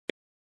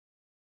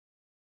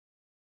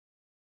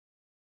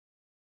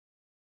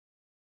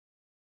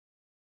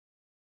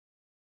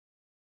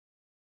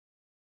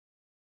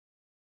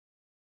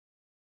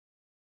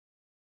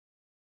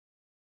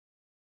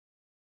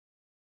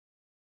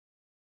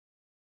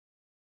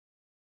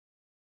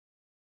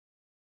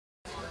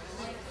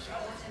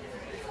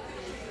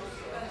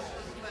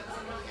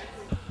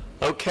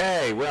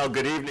Okay, well,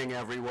 good evening,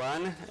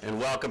 everyone, and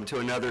welcome to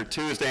another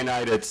Tuesday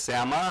night at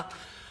SAMA.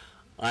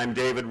 I'm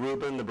David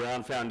Rubin, the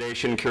Brown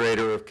Foundation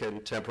Curator of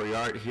Contemporary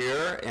Art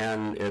here,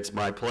 and it's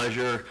my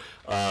pleasure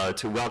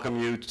to welcome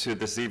you to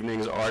this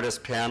evening's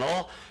artist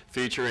panel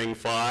featuring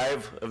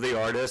 5 of the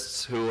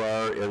artists who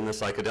are in the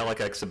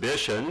Psychedelic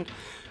exhibition.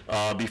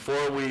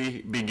 Before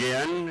we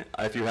begin,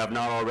 if you have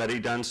not already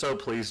done so,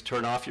 please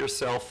turn off your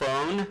cell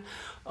phone.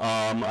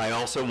 I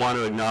also want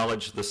to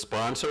acknowledge the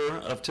sponsor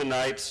of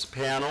tonight's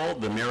panel,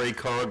 the Mary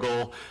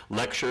Cargill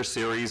Lecture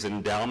Series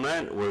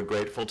Endowment. We're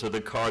grateful to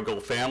the Cargill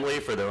family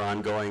for their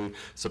ongoing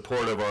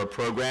support of our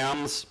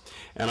programs.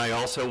 And I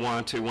also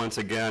want to once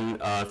again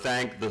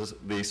thank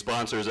the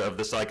sponsors of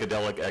the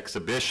Psychedelic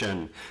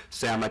exhibition,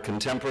 SAMA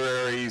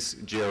Contemporaries,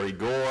 Jerry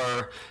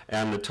Gore,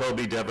 and the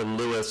Toby Devin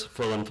Lewis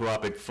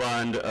Philanthropic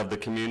Fund of the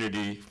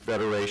Community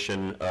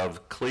Federation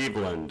of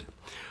Cleveland.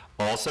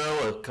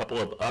 Also, a couple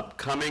of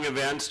upcoming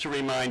events to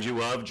remind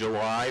you of.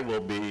 July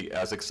will be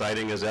as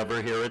exciting as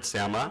ever here at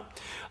SAMA.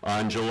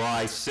 On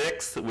July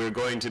 6th, we're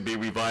going to be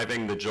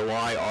reviving the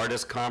July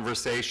Artist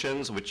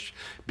Conversations, which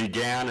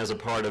began as a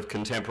part of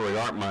Contemporary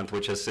Art Month,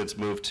 which has since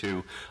moved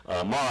to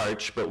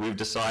March, but we've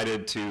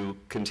decided to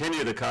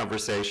continue the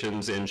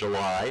conversations in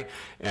July,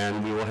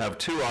 and we will have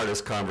 2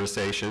 artist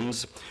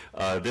conversations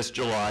this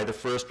July. The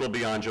first will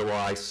be on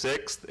July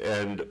 6th,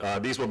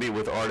 and these will be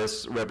with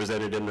artists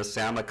represented in the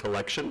SAMA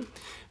collection.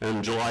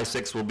 And July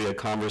 6th will be a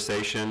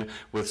conversation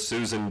with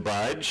Susan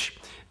Budge.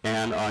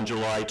 And on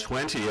July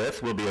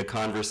 20th will be a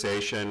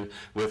conversation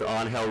with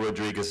Angel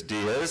Rodriguez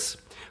Diaz.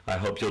 I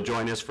hope you'll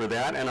join us for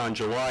that. And on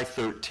July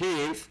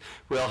 13th,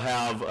 we'll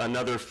have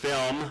another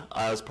film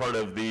as part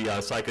of the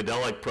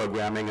Psychedelic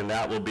programming, and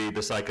that will be the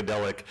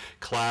Psychedelic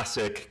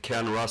classic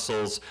Ken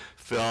Russell's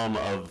film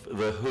of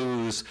The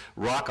Who's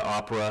rock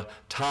opera,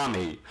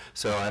 Tommy.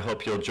 So I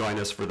hope you'll join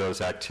us for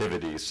those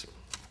activities.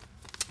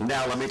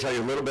 Now, let me tell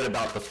you a little bit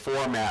about the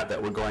format that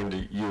we're going to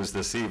use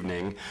this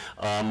evening.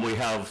 We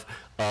have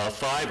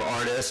 5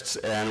 artists,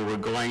 and we're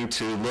going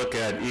to look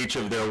at each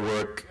of their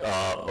work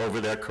over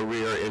their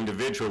career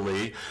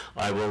individually.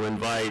 I will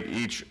invite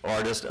each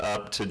artist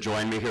up to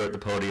join me here at the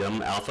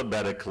podium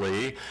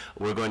alphabetically.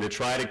 We're going to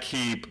try to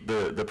keep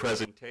the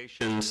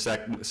presentation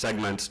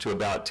segments to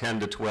about 10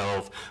 to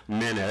 12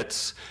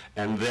 minutes.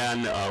 And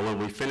then when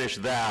we finish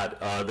that,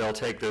 they'll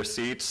take their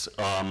seats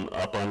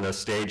up on the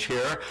stage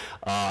here.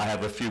 I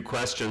have a few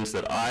questions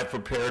that I've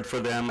prepared for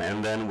them,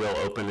 and then we'll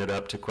open it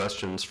up to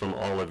questions from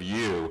all of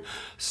you.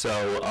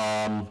 So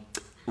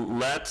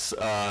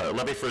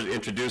let me first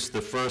introduce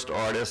the first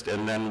artist,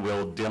 and then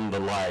we'll dim the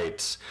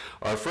lights.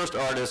 Our first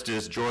artist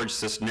is George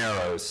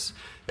Cisneros.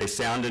 A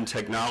sound and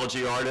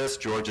technology artist,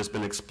 George has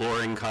been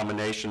exploring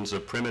combinations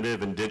of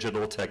primitive and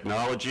digital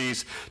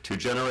technologies to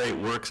generate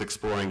works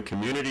exploring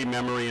community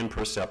memory and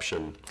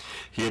perception.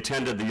 He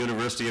attended the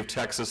University of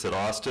Texas at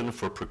Austin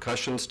for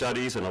percussion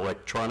studies and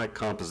electronic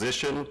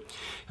composition.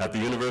 At the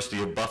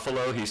University of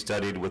Buffalo, he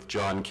studied with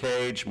John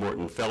Cage,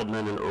 Morton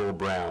Feldman, and Earl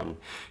Brown.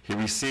 He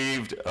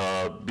received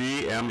a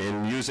B.M.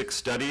 in Music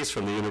Studies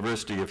from the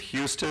University of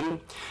Houston.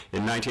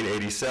 In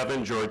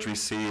 1987, George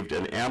received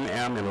an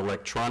M.M. in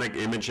Electronic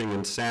Imaging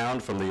and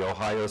Sound from The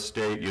Ohio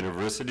State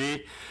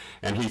University,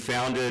 and he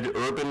founded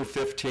Urban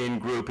 15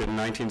 Group in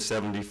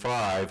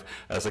 1975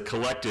 as a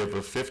collective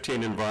of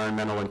 15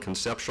 environmental and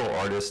conceptual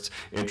artists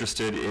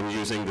interested in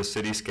using the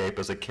cityscape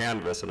as a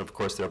canvas, and of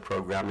course their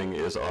programming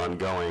is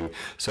ongoing.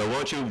 So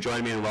won't you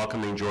join me in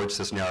welcoming George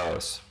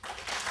Cisneros.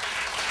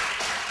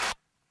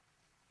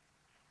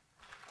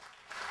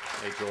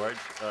 Hey, George.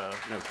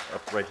 No,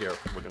 up right here.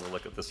 We're going to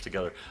look at this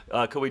together.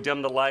 Could we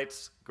dim the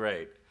lights?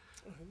 Great.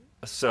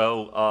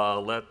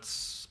 So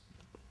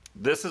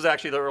this is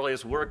actually the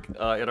earliest work in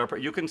our,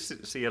 you can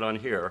see it on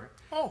here.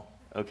 Oh.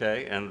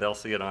 Okay, and they'll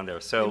see it on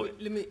there. So,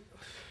 let me.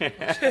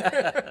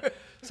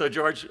 So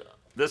George,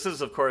 this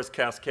is of course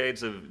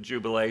Cascades of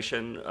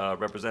Jubilation,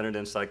 represented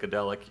in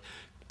Psychedelic.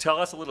 Tell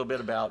us a little bit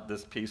about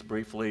this piece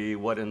briefly,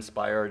 what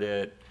inspired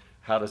it,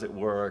 how does it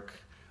work,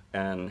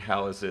 and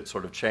how has it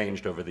sort of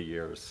changed over the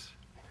years?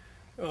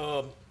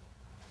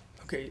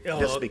 Okay.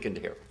 Just speak into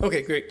here.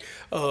 Okay, great.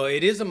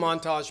 It is a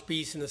montage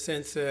piece in the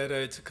sense that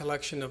it's a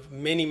collection of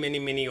many, many,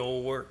 many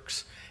old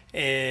works.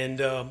 And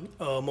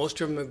most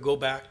of them go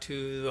back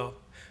to the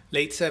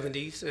late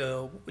 70s,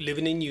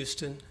 living in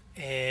Houston.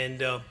 And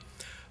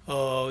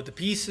the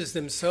pieces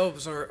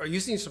themselves are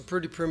using some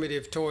pretty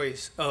primitive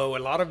toys. A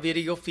lot of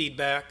video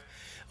feedback,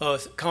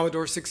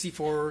 Commodore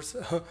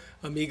 64s,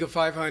 Amiga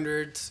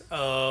 500s,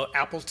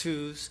 Apple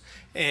IIs,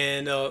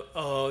 and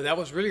that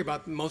was really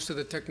about most of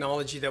the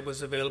technology that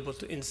was available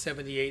in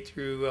 '78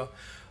 through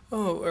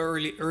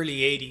early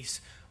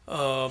 '80s.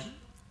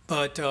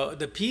 But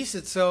the piece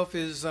itself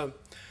is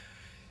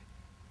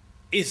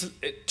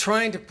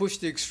trying to push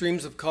the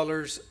extremes of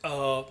colors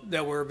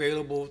that were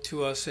available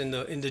to us in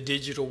the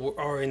digital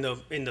or in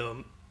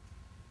the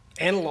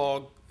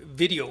analog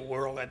video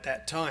world at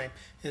that time.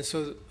 And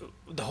so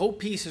the whole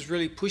piece is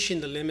really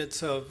pushing the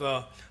limits of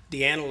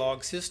the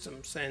analog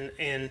systems,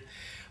 and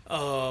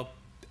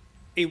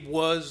it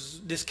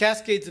was, this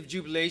Cascades of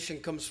Jubilation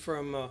comes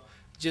from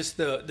just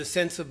the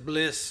sense of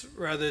bliss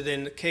rather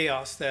than the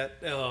chaos that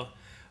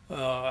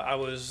I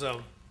was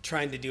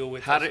trying to deal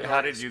with. How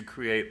did you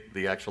create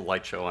the actual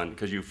light show on,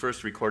 because you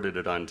first recorded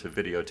it onto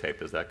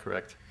videotape, is that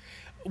correct?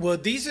 Well,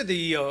 these are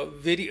the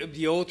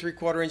the old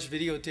 3/4-inch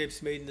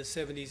videotapes made in the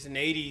 70s and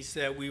 80s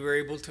that we were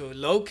able to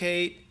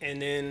locate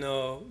and then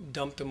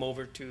dumped them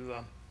over to,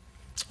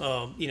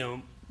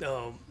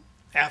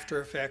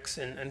 After Effects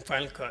and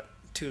Final Cut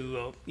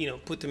to,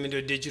 put them into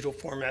a digital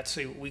format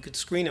so we could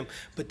screen them.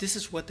 But this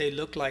is what they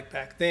looked like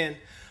back then.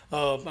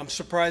 I'm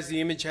surprised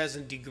the image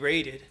hasn't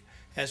degraded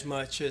as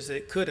much as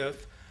it could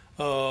have.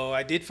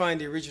 I did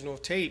find the original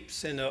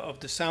tapes and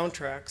of the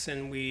soundtracks,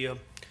 and we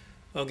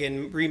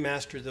again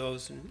remastered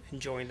those and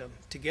joined them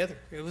together.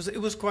 It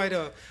was quite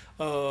a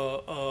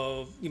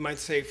you might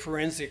say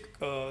forensic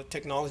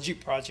technology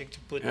project to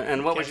put.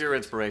 And what was your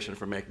inspiration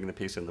for making the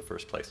piece in the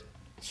first place?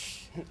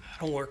 I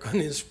don't work on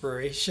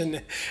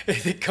inspiration.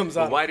 It comes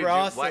out Well, of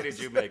process. why did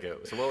you make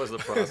it? So what was the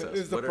process?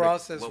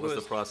 What was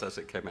the process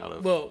it came out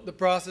of? Well, the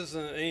process,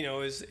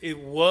 it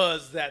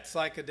was that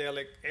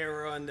psychedelic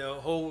era and the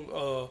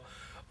whole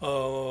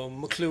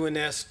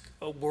McLuhan-esque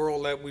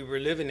world that we were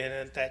living in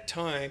at that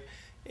time.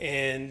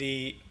 And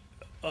the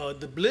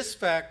bliss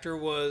factor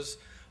was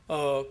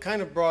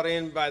kind of brought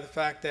in by the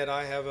fact that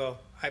I have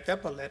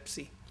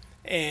epilepsy,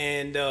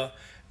 and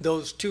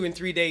those 2 and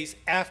 3 days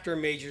after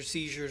major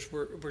seizures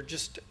were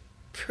just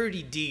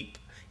pretty deep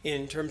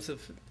in terms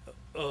of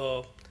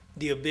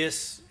the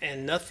abyss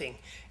and nothing.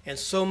 And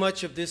so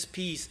much of this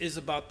piece is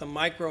about the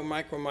micro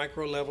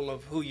level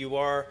of who you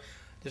are.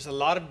 There's a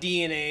lot of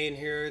DNA in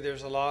here.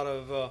 There's a lot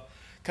of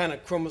kind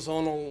of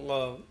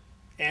chromosomal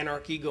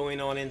anarchy going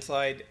on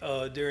inside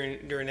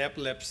during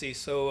epilepsy.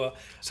 So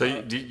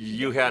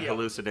you had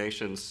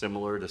hallucinations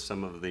similar to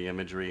some of the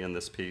imagery in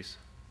this piece?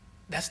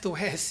 That's the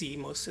way I see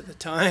most of the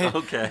time.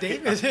 Okay.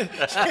 David,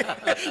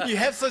 you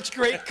have such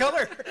great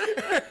color.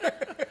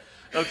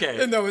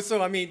 Okay. No,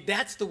 so I mean,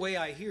 that's the way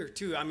I hear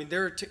too. I mean,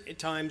 there are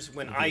times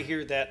when I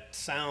hear that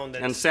sound.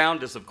 And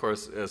sound is, of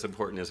course, as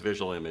important as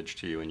visual image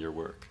to you in your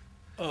work.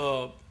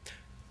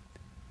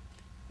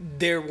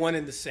 They're one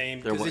and the same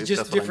because it's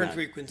just different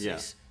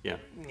frequencies. Yeah.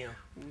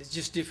 It's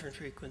just different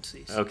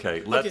frequencies.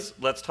 Okay,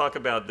 let's talk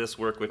about this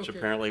work, which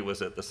apparently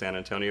was at the San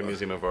Antonio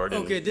Museum of Art in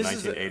 1981.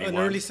 This is an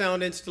early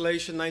sound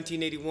installation,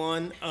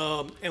 1981.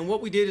 And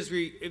what we did is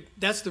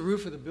that's the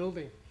roof of the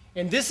building.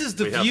 And this is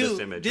the view. Have this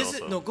image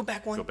also. No, go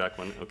back one. Go back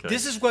one, okay.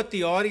 This is what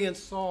the audience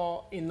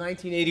saw in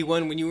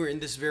 1981 when you were in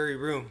this very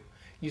room.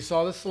 You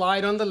saw the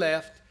slide on the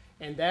left,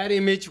 and that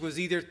image was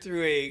either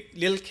through a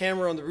little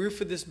camera on the roof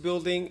of this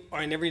building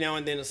or every now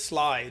and then a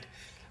slide.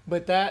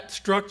 But that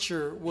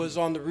structure was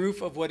on the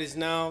roof of what is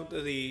now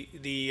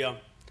the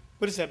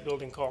what is that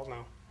building called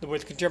now? Where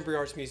the Contemporary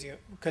Arts Museum,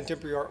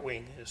 Contemporary Art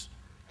Wing is.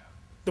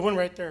 The one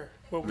right there.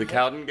 The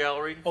Cowden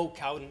Gallery? Oh,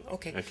 Cowden.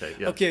 Okay. Okay,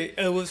 yeah. Okay,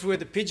 it was where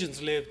the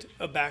pigeons lived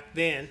back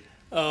then.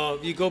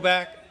 You go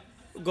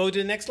to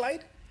the next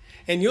slide,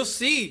 and you'll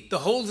see the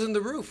holes in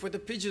the roof where the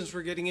pigeons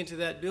were getting into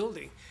that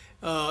building.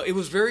 It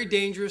was very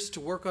dangerous to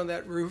work on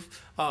that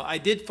roof. I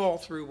did fall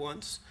through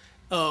once,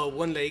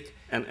 one leg.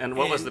 And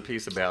what was the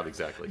piece about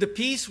exactly? The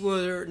piece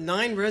were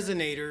 9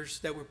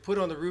 resonators that were put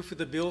on the roof of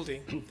the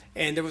building,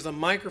 and there was a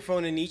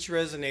microphone in each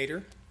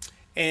resonator.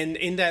 And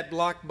in that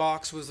black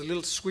box was a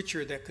little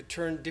switcher that could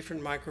turn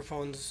different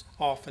microphones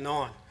off and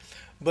on.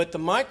 But the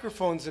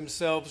microphones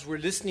themselves were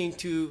listening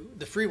to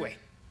the freeway.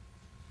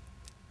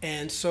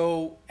 And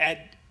so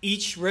at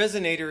each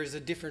resonator is a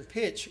different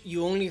pitch.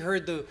 You only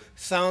heard the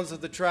sounds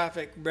of the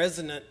traffic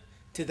resonant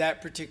to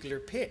that particular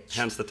pitch.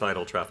 Hence the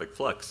title, Traffic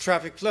Flux.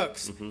 Traffic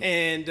Flux. Mm-hmm.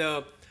 And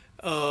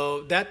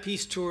that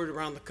piece toured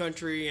around the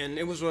country, and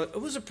it was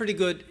a pretty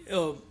good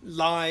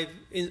live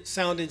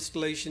sound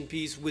installation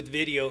piece with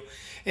video.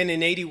 And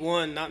in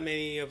 '81, not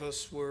many of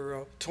us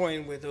were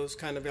toying with those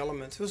kind of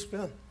elements. It was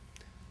fun.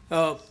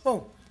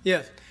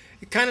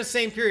 Kind of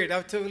same period.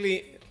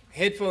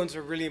 Headphones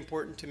are really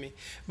important to me.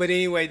 But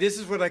anyway, this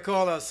is what I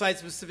call a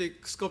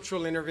site-specific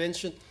sculptural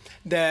intervention.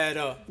 That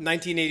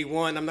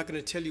 1981, I'm not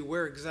going to tell you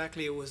where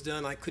exactly it was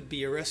done. I could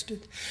be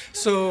arrested.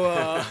 So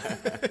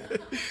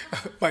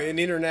by an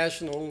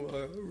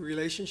international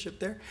relationship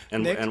there.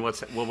 And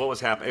what was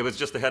happening? It was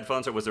just the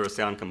headphones, or was there a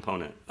sound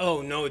component?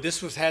 Oh no,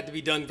 this had to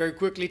be done very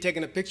quickly,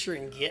 taking a picture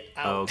and get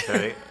out.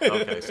 Okay.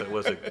 So it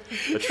was a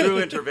true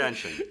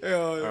intervention.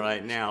 All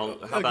right. Now,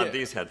 how about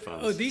these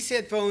headphones? Oh, these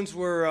headphones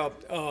were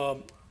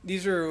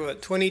these are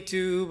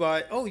 22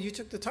 by. Oh, you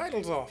took the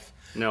titles off.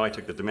 No, I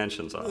took the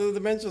dimensions off. The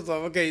dimensions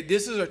off. Okay,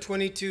 this is a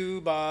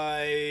 22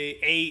 by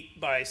 8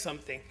 by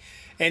something.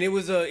 And it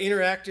was an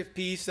interactive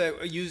piece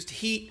that used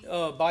heat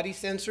body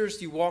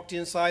sensors. You walked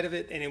inside of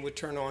it and it would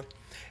turn on.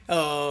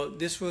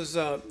 This was,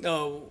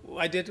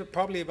 I did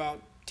probably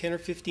about 10 or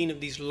 15 of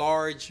these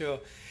large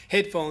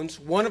headphones.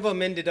 One of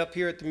them ended up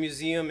here at the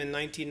museum in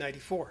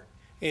 1994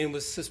 and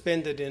was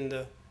suspended in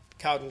the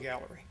Cowden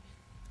Gallery.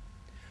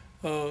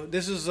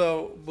 This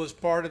was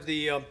part of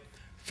the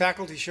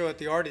faculty show at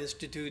the Art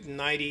Institute in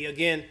 '90.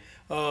 Again,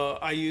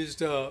 I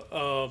used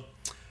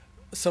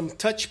some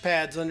touch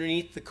pads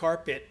underneath the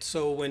carpet,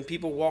 so when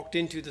people walked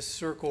into the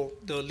circle,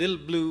 the little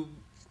blue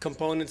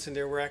components in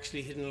there were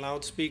actually hidden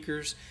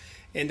loudspeakers,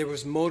 and there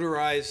was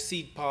motorized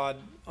seed pod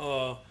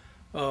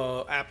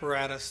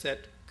apparatus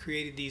that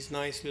created these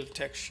nice little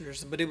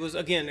textures. But it was,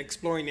 again,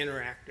 exploring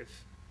interactive.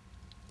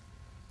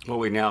 What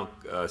we now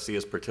see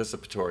as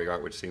participatory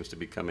art, which seems to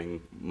be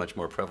becoming much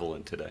more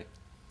prevalent today.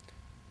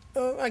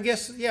 I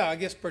guess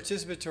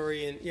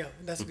participatory, and yeah,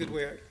 that's a good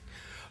way.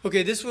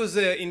 Okay, this was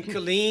in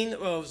Killeen. It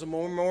was a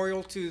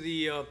memorial to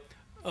the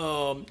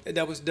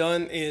that was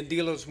done in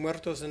Dia de los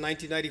Muertos in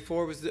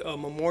 1994. It was a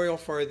memorial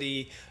for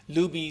the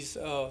Luby's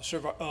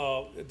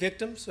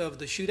victims of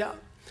the shootout,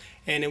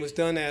 and it was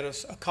done at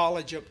a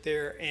college up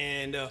there.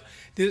 And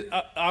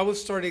I was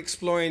started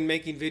exploring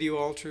making video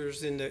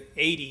altars in the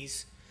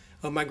 80s.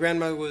 My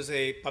grandmother was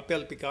a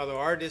papel picado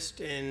artist,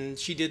 and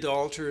she did the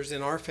altars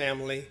in our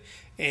family,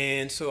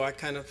 and so I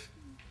kind of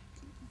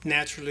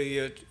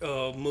naturally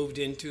moved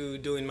into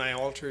doing my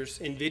altars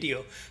in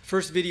video.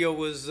 First video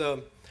was,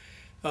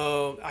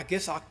 I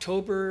guess,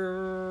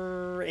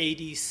 October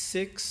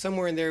 '86,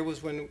 somewhere in there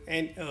was when,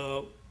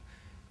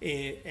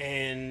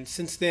 and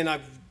since then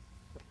I've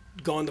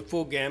gone the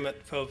full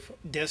gamut of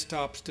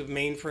desktops to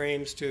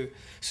mainframes to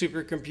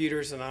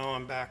supercomputers, and now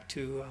I'm back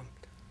to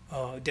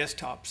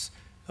desktops.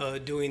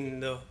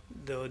 Doing the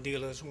Dia de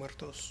los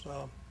Muertos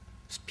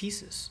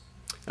pieces.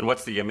 And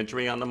what's the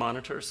imagery on the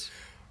monitors?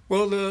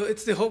 Well,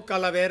 it's the whole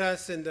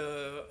calaveras and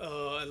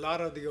a lot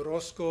of the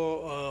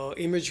Orozco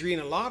imagery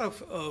and a lot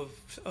of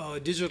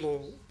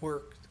digital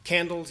work.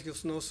 Candles, you'll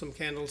know some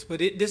candles, but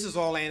this is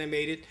all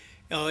animated.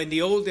 In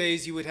the old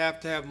days, you would have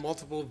to have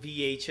multiple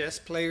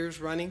VHS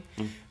players running.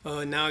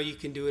 Now you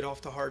can do it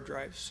off the hard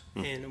drives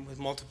and with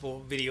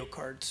multiple video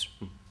cards.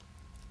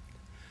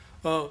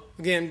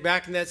 Again,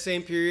 back in that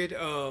same period,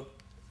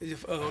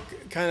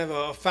 kind of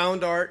a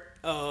found art,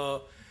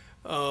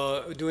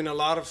 doing a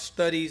lot of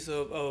studies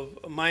of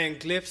Mayan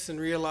glyphs, and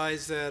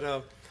realized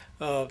that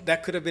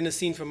that could have been a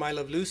scene from I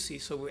Love Lucy.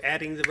 So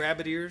adding the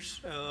rabbit ears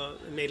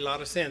it made a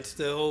lot of sense.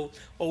 The whole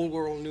old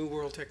world, new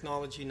world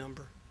technology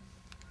number.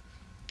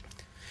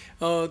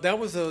 That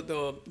was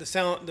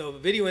the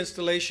video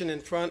installation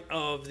in front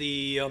of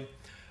the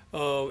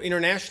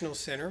International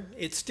Center.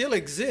 It still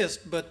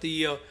exists, but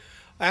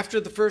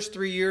after the first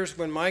 3 years,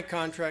 when my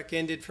contract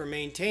ended for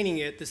maintaining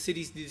it, the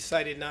city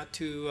decided not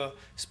to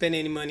spend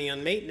any money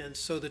on maintenance.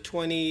 So the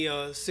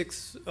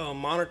 26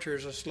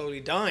 monitors are slowly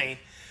dying.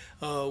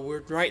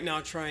 We're right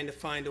now trying to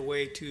find a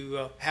way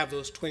to have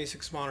those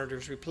 26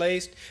 monitors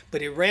replaced.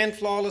 But it ran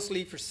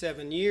flawlessly for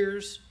 7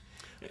 years.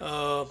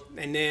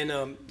 And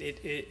then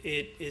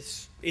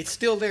it's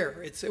still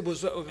there. It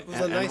was a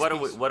nice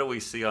piece. What do we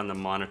see on the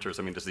monitors?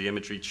 I mean, does the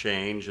imagery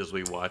change as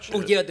we watch it?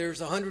 Oh yeah, there's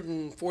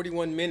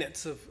 141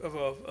 minutes of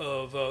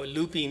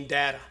looping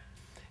data,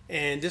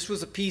 and this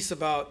was a piece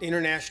about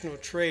international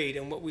trade.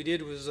 And what we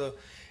did was,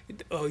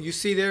 you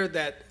see there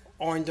that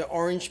the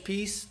orange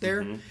piece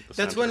there.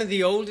 That's one of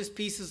the oldest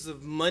pieces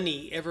of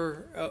money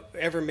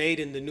ever made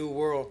in the New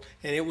World,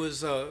 and it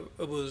was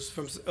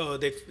from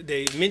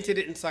they minted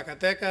it in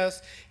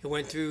Zacatecas. It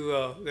went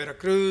through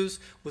Veracruz,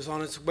 was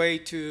on its way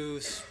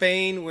to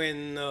Spain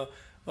when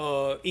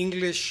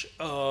English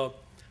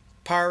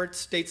pirates,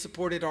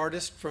 state-supported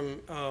artists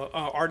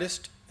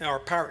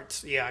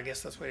pirates, yeah, I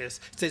guess that's what it is.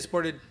 They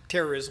supported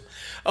terrorism.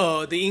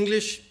 The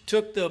English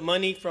took the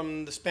money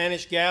from the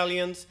Spanish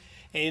galleons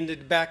and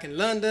ended back in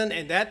London,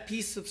 and that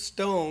piece of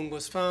stone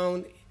was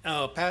found,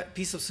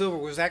 piece of silver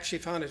was actually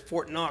found at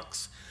Fort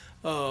Knox,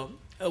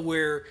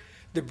 where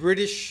the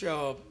British,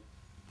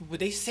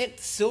 they sent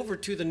silver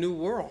to the New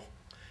World.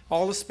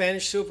 All the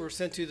Spanish silver was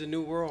sent to the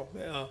New World.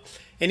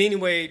 And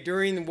anyway,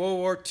 during World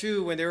War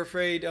II, when they were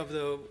afraid of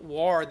the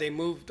war, they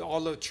moved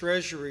all the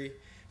treasury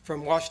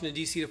from Washington,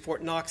 D.C. to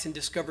Fort Knox and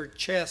discovered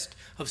chests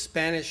of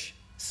Spanish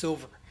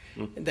silver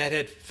that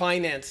had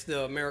financed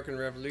the American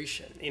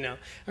Revolution. You know,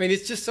 I mean,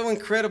 it's just so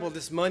incredible,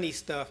 this money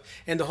stuff.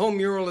 And the whole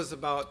mural is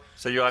about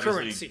So you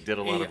obviously currency. did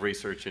a lot of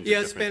research into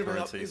different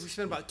currencies. We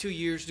spent about 2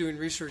 years doing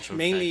research,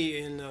 mainly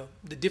in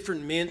the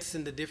different mints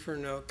and the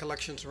different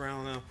collections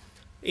around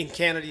in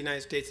Canada,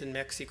 United States, and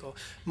Mexico.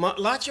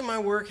 Lots of my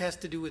work has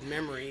to do with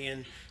memory,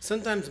 and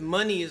sometimes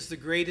money is the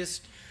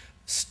greatest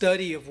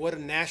study of what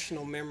a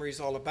national memory is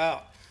all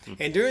about.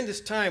 And during this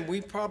time, we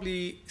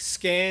probably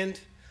scanned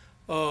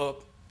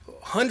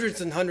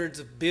hundreds and hundreds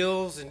of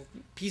bills and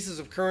pieces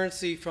of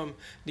currency from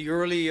the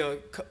early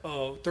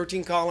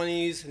 13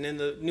 colonies and then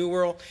the New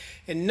World,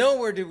 and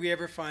nowhere did we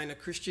ever find a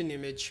Christian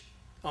image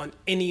on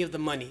any of the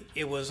money.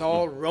 It was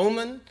all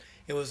Roman,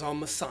 it was all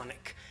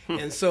Masonic.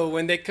 And so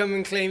when they come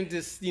and claim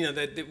this, you know,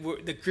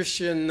 the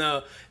Christian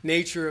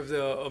nature of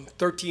the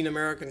 13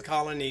 American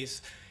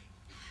colonies,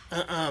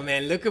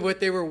 man, look at what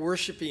they were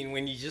worshiping.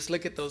 When you just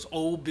look at those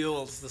old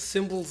bills, the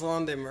symbols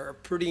on them are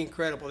pretty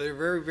incredible. They're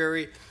very,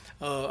 very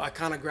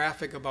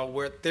iconographic about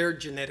what their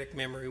genetic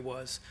memory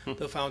was,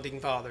 the founding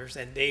fathers,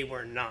 and they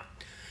were not.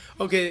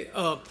 Okay,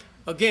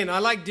 again, I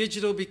like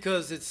digital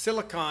because it's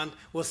silicon.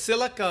 Well,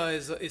 silica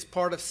is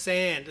part of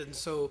sand, and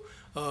so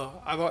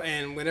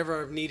and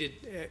whenever I've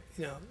needed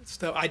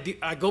stuff,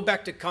 I go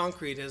back to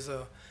concrete as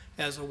a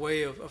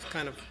way of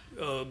kind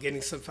of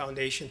getting some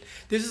foundation.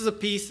 This is a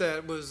piece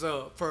that was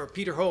for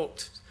Peter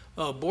Holt's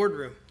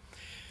boardroom.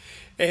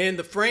 And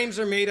the frames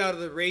are made out of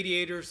the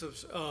radiators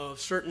of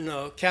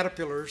certain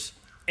caterpillars,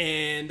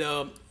 and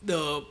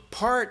the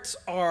parts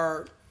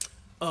are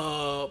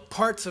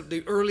parts of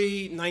the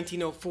early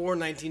 1904,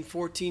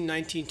 1914,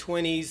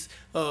 1920s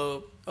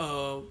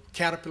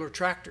Caterpillar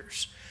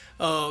tractors.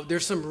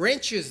 There's some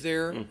wrenches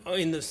there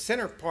in the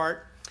center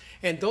part,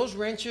 and those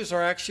wrenches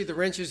are actually the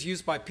wrenches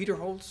used by Peter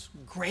Holt's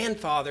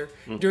grandfather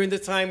during the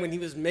time when he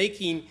was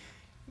making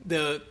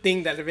the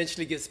thing that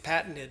eventually gets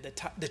patented,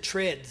 the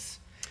treads.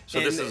 So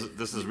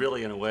this is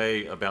really, in a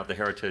way, about the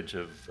heritage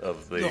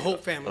of the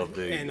Holt family, of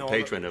the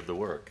patron of the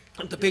work.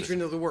 The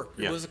patron of the work.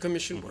 Yeah. It was a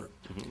commissioned work.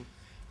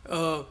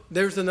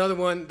 There's another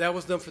one that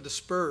was done for the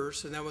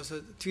Spurs, and that was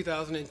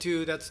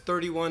 2002. That's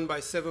 31 by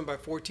 7 by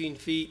 14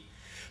 feet.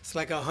 It's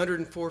like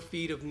 104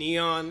 feet of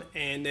neon,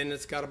 and then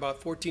it's got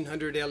about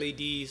 1,400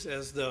 LEDs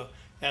as the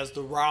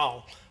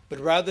rowel. But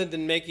rather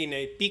than making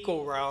a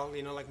pico rowel,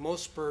 like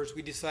most Spurs,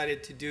 we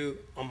decided to do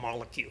a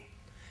molecule,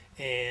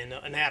 and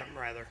an atom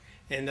rather.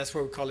 And that's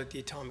why we call it the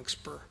atomic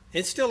spur.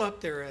 It's still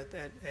up there at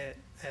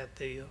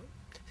the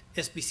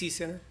SBC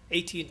Center,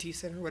 AT&T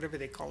Center, whatever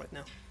they call it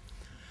now.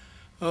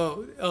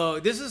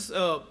 This is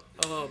a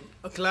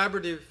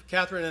collaborative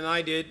Catherine and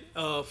I did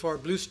for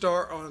Blue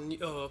Star on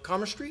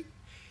Commerce Street.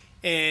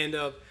 And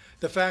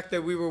the fact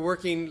that we were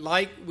working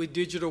like with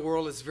Digital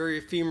World is very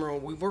ephemeral.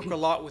 We work a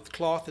lot with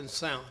cloth and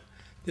sound.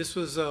 This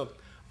was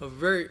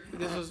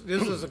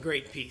this was a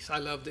great piece. I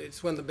loved it.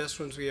 It's one of the best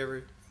ones we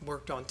ever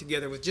worked on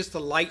together with just a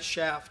light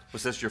shaft.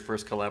 Was this your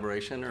first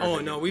collaboration? Or oh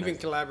no, we've been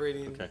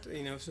collaborating,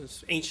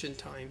 since ancient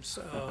times.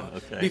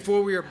 Okay.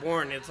 Before we were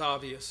born, it's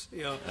obvious.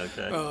 Yeah.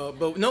 Okay.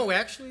 But no,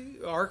 actually,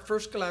 our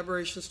first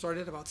collaboration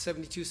started about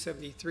 72,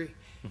 73.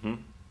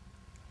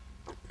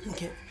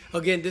 Okay.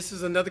 Again, this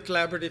is another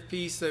collaborative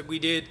piece that we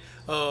did,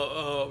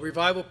 a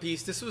revival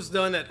piece. This was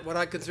done at what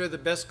I consider the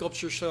best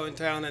sculpture show in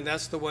town, and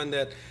that's the one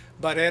that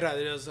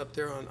Barrera does up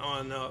there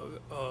on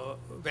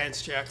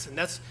Vance Jackson.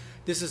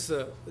 This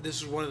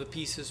is one of the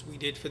pieces we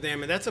did for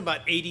them, and that's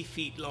about 80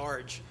 feet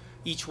large,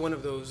 each one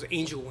of those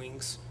angel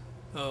wings,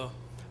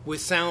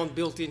 with sound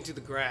built into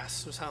the grass,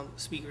 so sound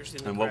speakers in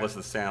the grass. And what was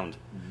the sound?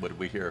 What did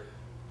we hear?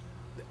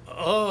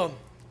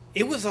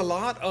 It was a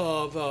lot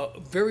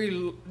of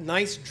very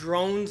nice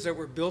drones that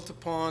were built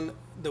upon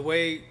the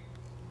way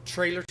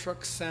trailer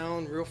trucks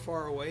sound real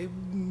far away,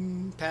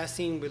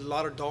 passing with a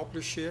lot of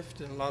Doppler shift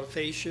and a lot of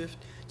phase shift,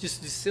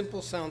 just the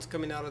simple sounds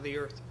coming out of the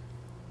earth.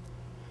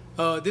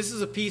 This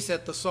is a piece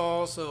at the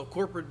Saw's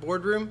corporate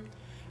boardroom.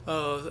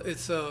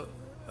 It's a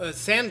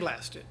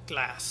sandblasted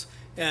glass,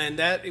 and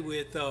that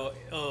with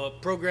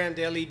programmed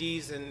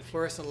LEDs and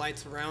fluorescent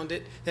lights around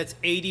it. That's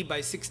 80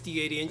 by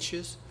 68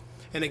 inches.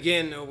 And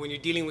again, when you're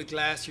dealing with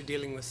glass, you're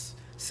dealing with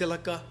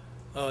silica.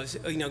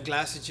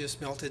 Glass is just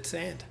melted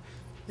sand,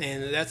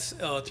 and that's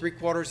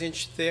 3/4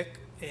 inch thick.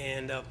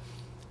 And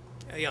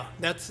yeah,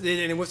 that's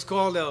it. And what's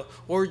called the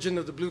origin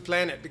of the blue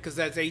planet, because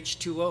that's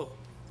H2O.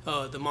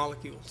 The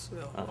molecules,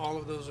 all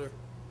of those are,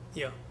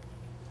 yeah.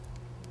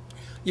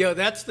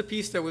 That's the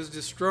piece that was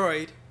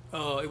destroyed.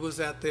 It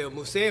was at the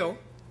Museo.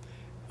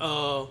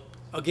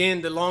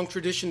 Again, the long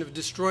tradition of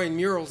destroying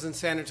murals in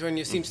San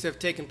Antonio seems to have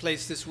taken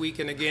place this week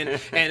and again.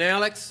 And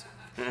Alex,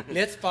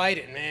 let's fight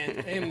it,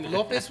 man. And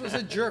Lopez was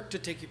a jerk to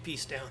take your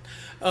piece down.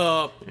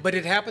 But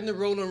it happened to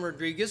Roland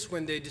Rodriguez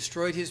when they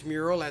destroyed his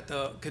mural at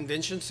the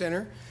convention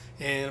center.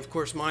 And of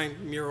course, my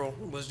mural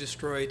was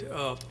destroyed.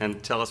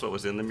 And tell us what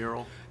was in the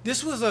mural.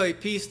 This was a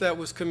piece that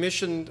was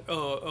commissioned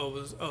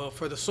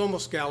for the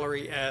Somos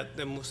Gallery at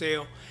the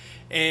Museo,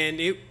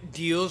 and it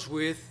deals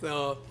with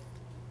the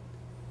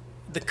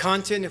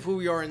content of who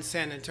we are in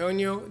San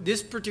Antonio.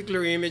 This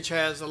particular image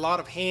has a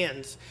lot of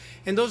hands,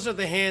 and those are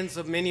the hands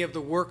of many of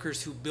the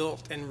workers who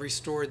built and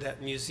restored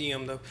that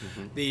museum.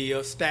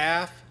 The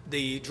staff,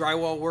 the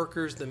drywall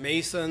workers, the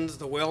masons,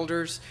 the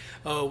welders.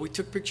 We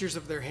took pictures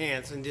of their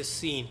hands in this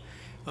scene.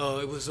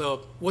 It was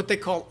what they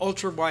call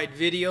ultra-wide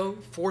video,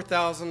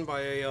 4,000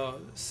 by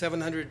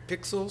 700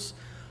 pixels,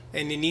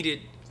 and they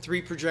needed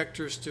 3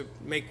 projectors to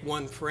make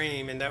one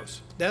frame, and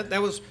that's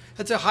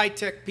a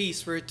high-tech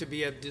piece for it to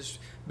have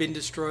been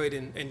destroyed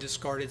and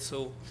discarded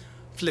so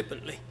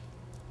flippantly.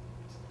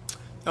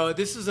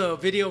 This is a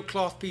video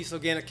cloth piece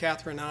again of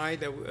Catherine and I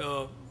that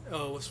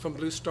was from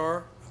Blue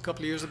Star a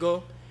couple of years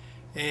ago,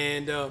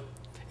 and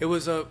it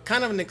was a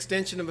kind of an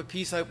extension of a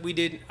piece I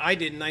did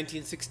in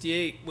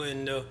 1968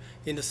 when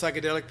in the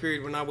psychedelic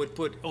period, when I would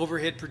put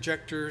overhead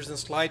projectors and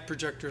slide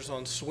projectors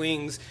on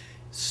swings,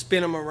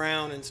 spin them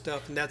around and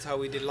stuff, and that's how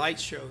we did light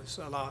shows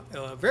a lot,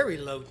 very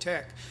low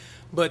tech.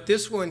 But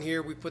this one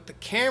here, we put the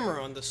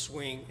camera on the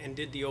swing and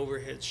did the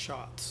overhead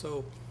shot.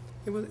 So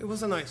it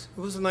was a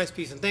nice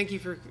piece, and thank you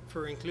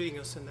for including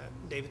us in that,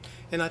 David.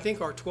 And I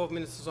think our 12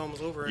 minutes is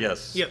almost over.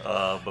 Yes. Yeah.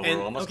 But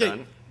we're almost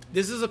done.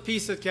 This is a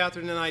piece that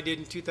Catherine and I did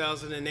in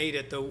 2008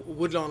 at the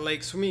Woodlawn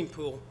Lake swimming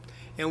pool.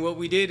 And what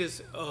we did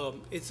is,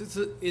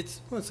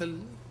 it's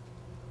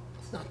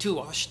not too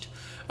washed.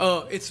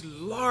 It's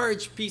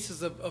large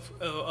pieces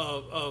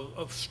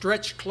of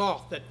stretched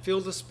cloth that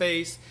fill the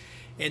space.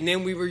 And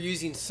then we were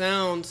using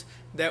sounds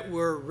that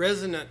were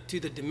resonant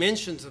to the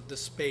dimensions of the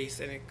space.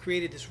 And it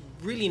created this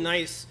really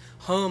nice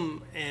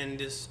hum and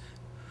this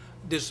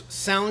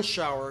sound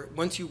shower.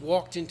 Once you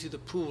walked into the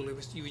pool,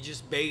 you were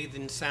just bathed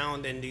in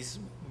sound and these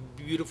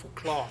beautiful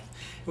cloth.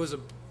 It was a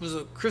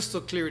crystal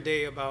clear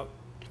day, about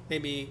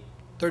maybe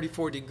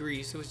 34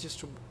 degrees. It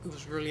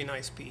was really a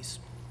nice piece.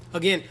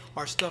 Again,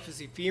 our stuff is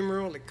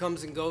ephemeral. It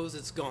comes and goes.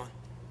 It's gone.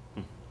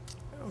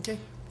 Okay.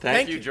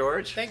 Thank you,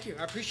 George. Thank you.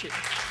 I appreciate it.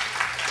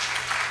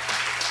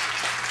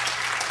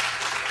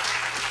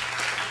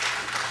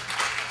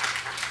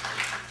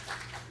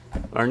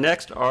 Our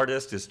next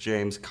artist is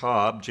James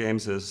Cobb.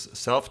 James is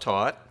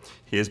self-taught.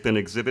 He has been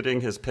exhibiting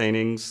his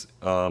paintings.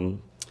 He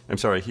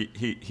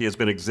has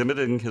been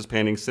exhibiting his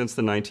paintings since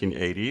the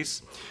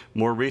 1980s.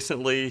 More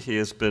recently, he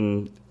has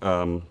been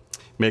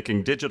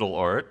making digital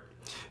art.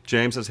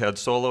 James has had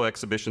solo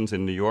exhibitions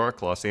in New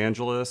York, Los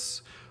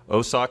Angeles,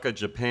 Osaka,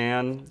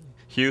 Japan,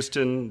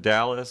 Houston,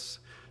 Dallas,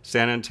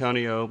 San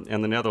Antonio,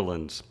 and the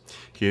Netherlands.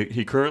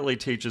 He currently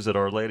teaches at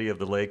Our Lady of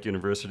the Lake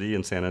University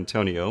in San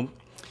Antonio.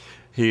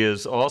 He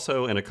is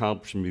also an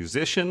accomplished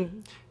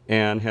musician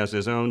and has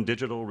his own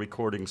digital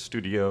recording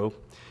studio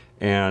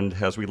and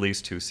has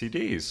released 2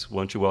 CDs.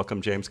 Won't you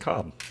welcome James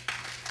Cobb?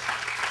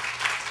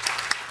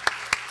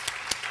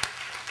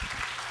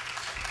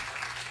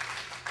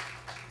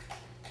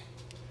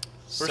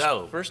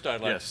 First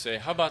I'd like to say,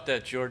 how about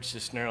that George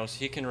Cisneros?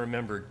 He can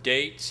remember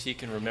dates, he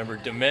can remember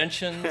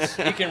dimensions,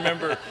 he can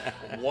remember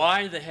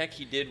why the heck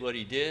he did what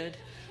he did.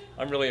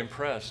 I'm really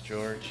impressed,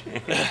 George.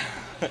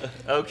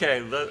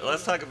 Okay,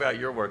 let's talk about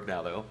your work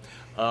now, though.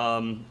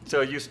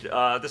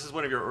 This is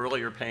one of your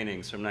earlier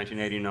paintings from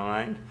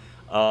 1989.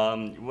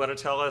 You want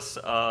to tell us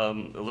a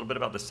little bit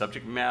about the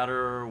subject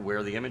matter,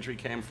 where the imagery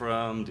came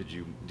from? Did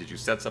you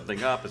set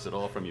something up? Is it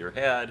all from your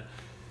head?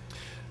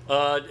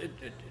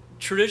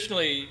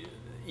 Traditionally,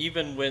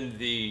 even when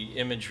the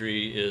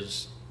imagery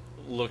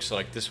looks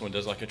like this one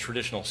does, like a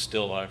traditional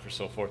still life or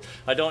so forth,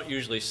 I don't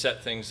usually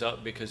set things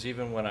up, because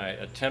even when I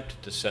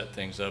attempt to set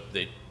things up,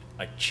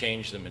 I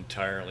change them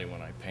entirely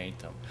when I paint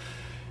them.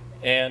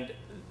 And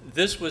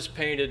this was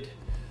painted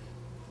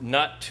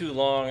not too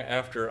long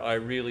after I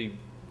really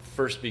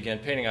first began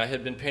painting. I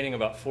had been painting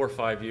about 4 or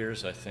 5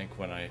 years, I think,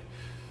 when I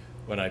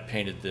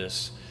painted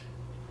this.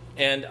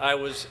 And I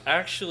was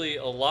actually,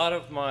 a lot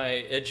of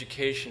my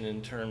education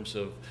in terms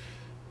of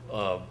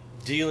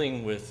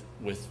dealing with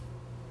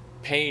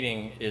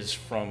painting is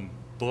from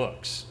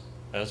books,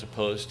 as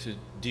opposed to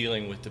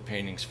dealing with the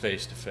paintings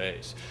face to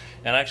face.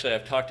 And actually,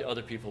 I've talked to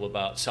other people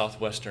about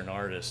Southwestern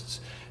artists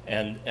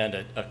and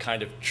a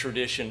kind of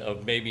tradition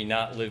of maybe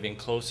not living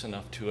close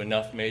enough to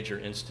enough major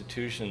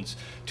institutions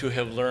to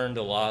have learned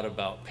a lot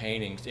about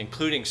paintings,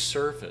 including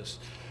surface,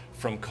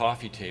 from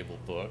coffee table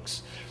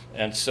books.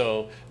 And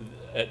so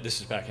this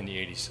is back in the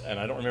 80s, and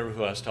I don't remember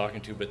who I was talking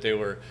to, but they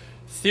were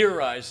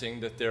theorizing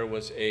that there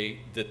was a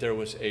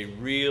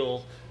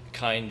real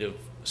kind of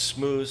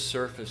smooth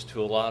surface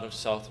to a lot of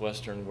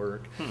Southwestern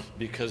work,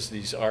 because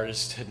these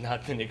artists had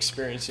not been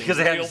experiencing real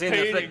paintings. Because they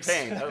hadn't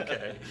seen the thick paint.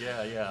 Okay,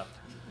 yeah.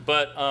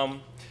 But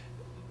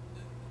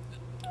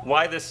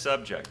why this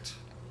subject?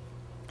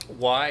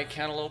 Why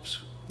cantaloupes?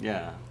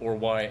 Yeah. Or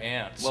why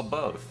ants? Well,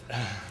 both.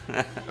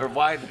 Or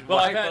why? Well,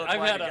 why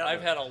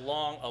I've had a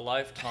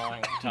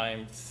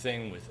lifetime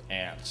thing with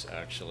ants.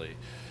 Actually,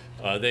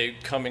 they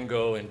come and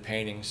go in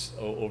paintings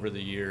over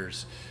the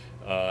years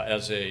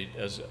as a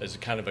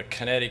kind of a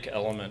kinetic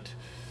element.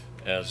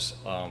 I've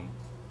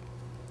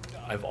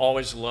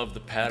always loved the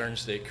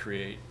patterns they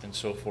create and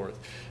so forth.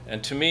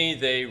 And to me,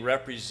 they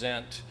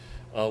represent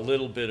a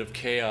little bit of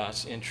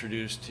chaos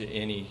introduced to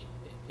any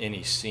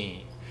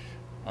scene.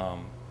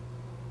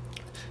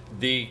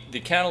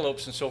 The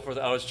cantaloupes and so forth,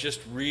 I was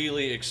just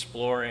really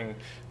exploring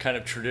kind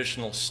of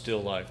traditional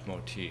still life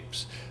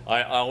motifs.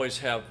 I always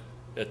have,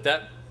 at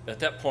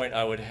that point,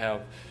 I would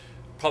have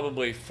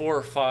probably 4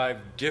 or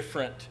 5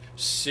 different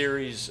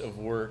series of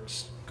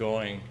works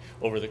going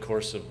over the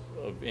course of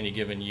any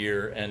given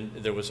year, and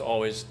there was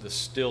always the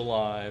still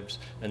lives,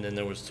 and then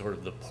there was sort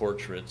of the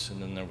portraits,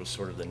 and then there was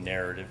sort of the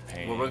narrative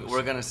paintings. Well,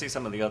 we're going to see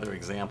some of the other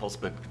examples,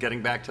 but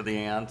getting back to the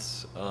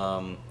ants,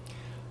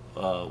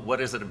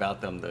 what is it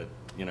about them that,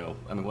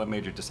 what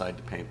made you decide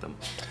to paint them?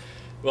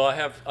 Well,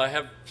 I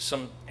have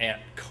some ant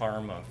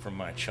karma from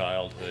my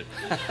childhood,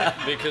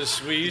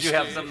 because we used to... Did you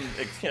have some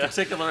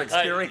particular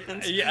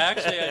experience?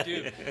 Actually, I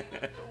do.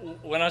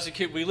 When I was a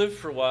kid, we lived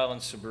for a while in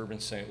suburban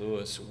St.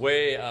 Louis,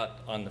 way out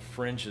on the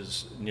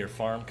fringes near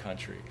farm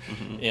country,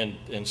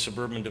 in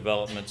suburban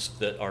developments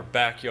that our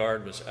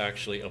backyard was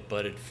actually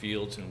abutted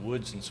fields and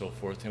woods and so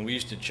forth. And we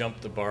used to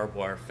jump the barbed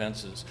wire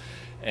fences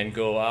and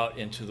go out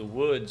into the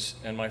woods.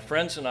 And my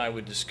friends and I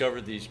would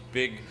discover these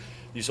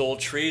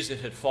old trees that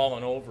had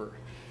fallen over.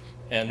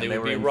 and they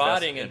would be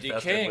rotting and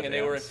decaying, and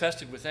they were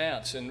infested with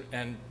ants.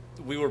 And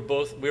we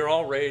were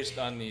all raised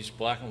on these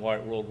black and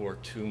white World War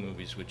II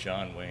movies with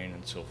John Wayne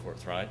and so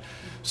forth, right?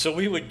 So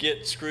we would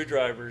get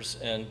screwdrivers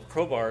and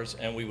crowbars,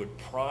 and we would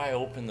pry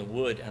open the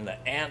wood, and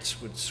the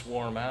ants would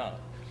swarm out.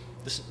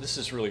 This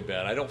is really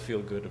bad. I don't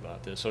feel good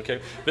about this,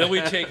 okay? Then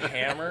we'd take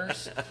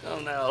hammers, oh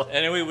no,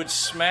 and then we would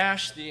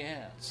smash the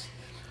ants.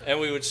 And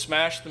we would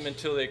smash them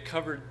until they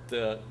covered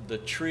the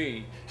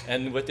tree.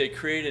 And what they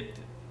created,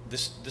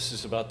 this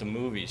is about the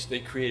movies, they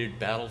created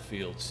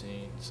battlefield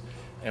scenes.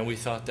 And we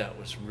thought that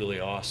was really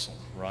awesome,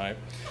 right?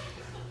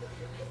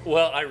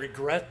 Well, I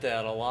regret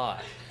that a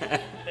lot.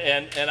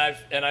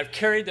 and I've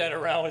carried that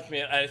around with me,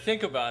 and I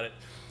think about it.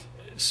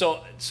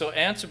 So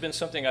ants have been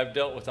something I've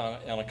dealt with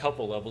on a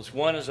couple levels.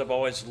 One is I've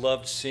always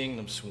loved seeing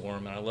them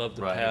swarm, and I love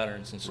the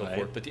patterns and so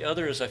forth. But the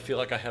other is I feel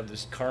like I have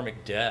this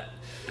karmic debt,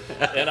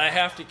 and I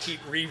have to keep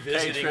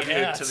revisiting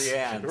ants. To the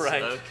ants.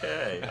 Right.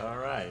 Okay. All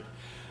right.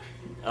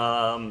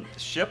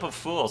 Ship of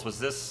Fools. Was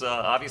this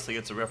obviously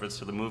it's a reference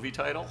to the movie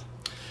title?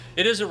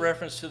 It is a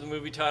reference to the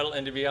movie title,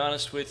 and to be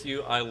honest with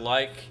you, I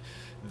like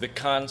the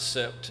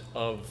concept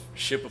of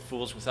Ship of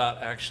Fools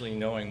without actually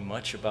knowing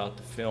much about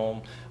the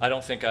film. I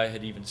don't think I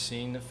had even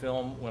seen the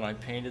film when I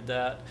painted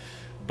that,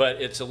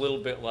 but it's a little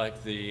bit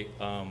like the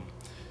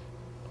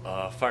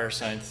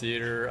Firesign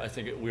Theater. I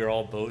think we're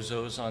all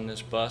bozos on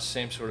this bus,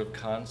 same sort of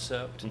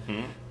concept,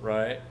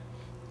 right?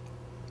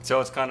 So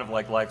it's kind of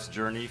like life's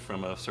journey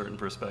from a certain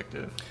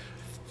perspective?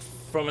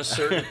 From a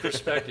certain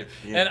perspective.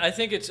 Yeah. And I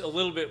think it's a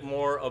little bit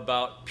more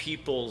about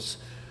people's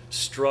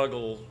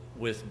struggle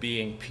with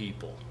being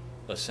people,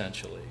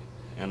 essentially.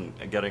 And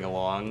getting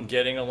along?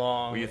 Getting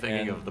along. Were you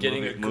thinking of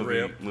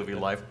the movie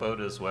Lifeboat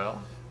as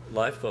well?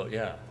 Lifeboat,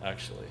 yeah,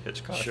 actually.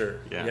 Hitchcock?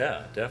 Sure.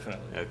 Yeah,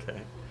 definitely. Okay.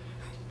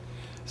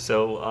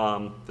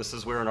 So this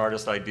is where an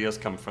artist's ideas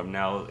come from.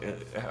 Now,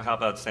 how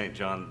about St.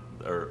 John,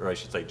 or I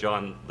should say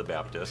John the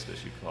Baptist,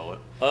 as you call it?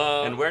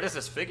 And where does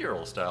this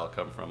figural style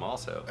come from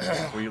also?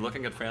 Were you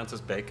looking at Francis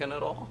Bacon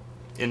at all?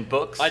 In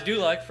books? I do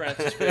like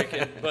Francis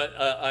Bacon, but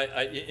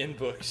in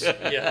books,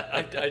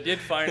 yeah. I did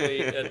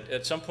finally,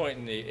 at some point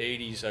in the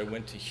 80s, I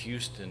went to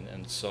Houston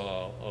and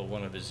saw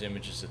one of his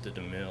images at the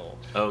DeMille.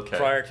 Okay.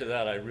 Prior to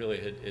that, I really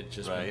had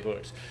just been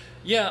books.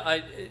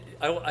 Yeah,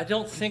 I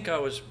don't think I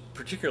was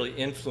particularly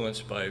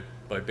influenced by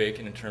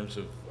Bacon in terms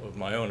of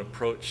my own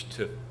approach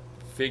to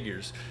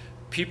figures.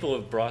 People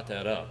have brought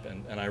that up,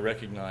 and I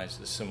recognize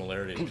the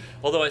similarity.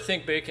 Although I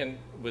think Bacon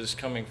was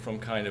coming from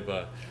kind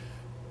of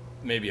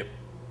maybe a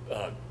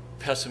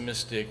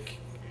pessimistic,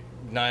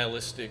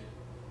 nihilistic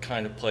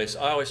kind of place.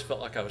 I always felt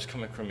like I was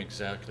coming from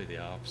exactly the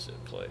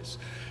opposite place,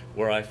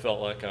 where I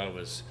felt like I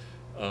was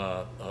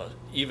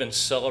even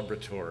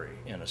celebratory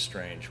in a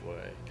strange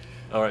way.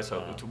 All right, so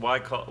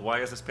why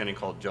is this painting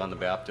called John the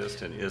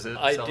Baptist, and is it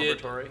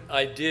celebratory?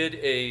 I did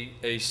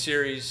a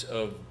series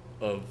of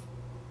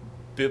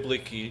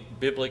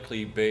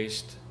biblically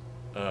based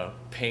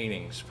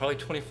paintings, probably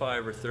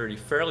 25 or 30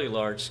 fairly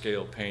large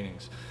scale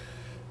paintings.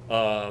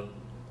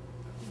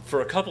 For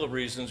a couple of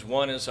reasons.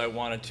 One is I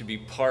wanted to be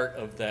part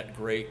of that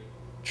great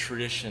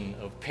tradition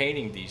of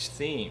painting these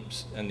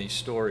themes and these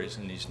stories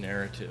and these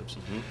narratives.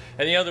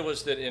 And the other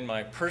was that in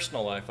my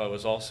personal life I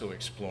was also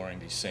exploring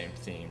these same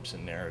themes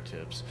and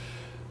narratives.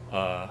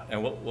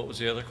 And what was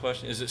the other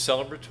question? Is it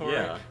celebratory?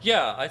 Yeah.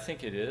 Yeah, I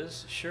think it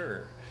is,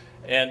 sure.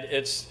 And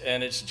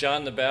it's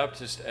John the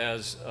Baptist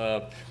as,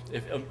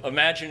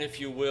 imagine if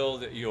you will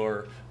that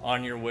you're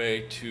on your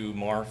way to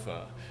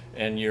Marfa,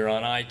 and you're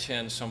on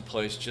I-10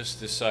 someplace just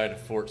this side of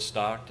Fort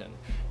Stockton,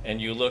 and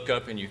you look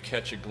up and you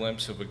catch a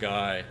glimpse of a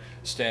guy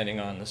standing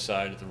on the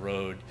side of the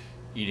road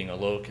eating a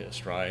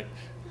locust, right?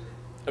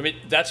 I mean,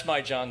 that's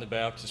my John the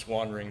Baptist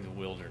wandering the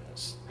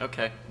wilderness.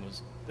 Okay.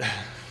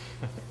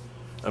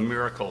 A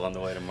miracle on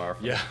the way to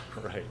Marfa. Yeah,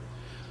 right.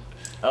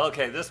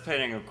 Okay, this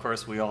painting, of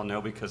course, we all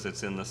know because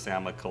it's in the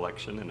Sama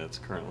collection, and it's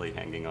currently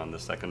hanging on the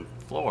second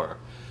floor.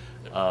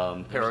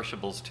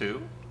 Perishables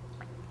 2.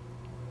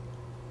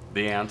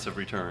 The ants have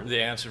returned.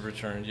 The ants have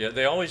returned, yeah.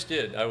 They always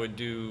did. I would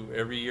do,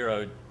 every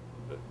year,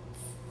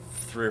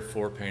 3 or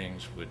 4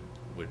 paintings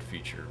would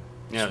feature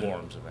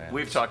swarms of ants.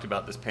 We've talked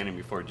about this painting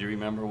before. Do you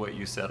remember what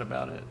you said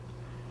about it?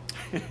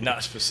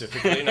 Not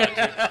specifically.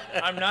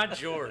 I'm not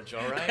George,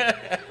 all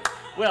right?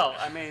 Well,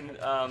 I mean,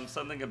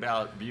 something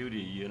about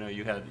beauty. You know,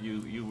 you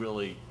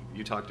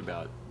talked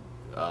about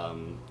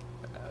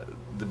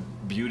the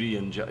beauty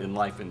in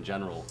life in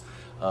general,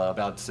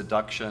 about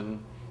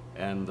seduction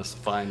and this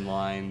fine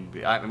line.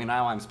 I mean,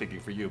 now I'm speaking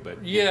for you,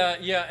 but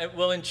yeah.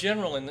 Well, in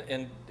general,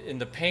 in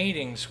the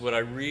paintings, what I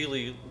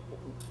really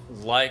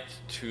liked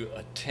to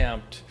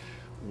attempt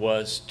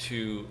was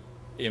to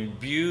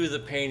imbue the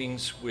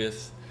paintings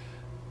with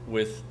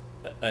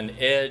an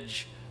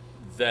edge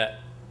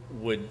that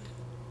would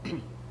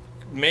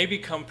maybe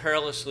come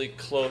perilously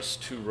close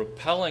to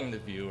repelling the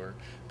viewer,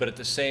 but at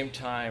the same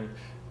time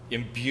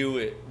imbue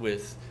it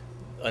with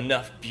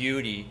enough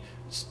beauty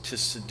to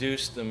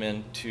seduce them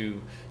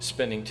into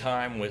spending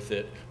time with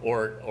it,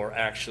 or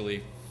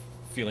actually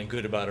feeling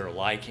good about it or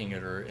liking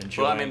it or enjoying it.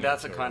 Well, I mean,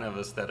 that's a kind of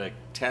aesthetic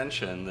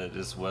tension that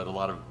is what a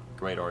lot of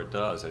great art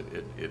does.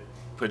 It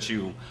puts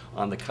you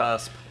on the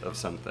cusp of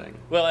something.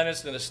 Well, and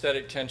it's an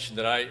aesthetic tension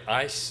that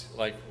I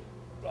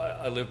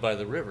live by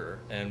the river,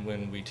 and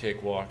when we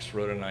take walks,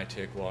 Rhoda and I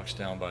take walks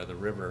down by the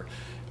river,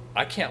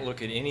 I can't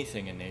look at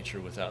anything in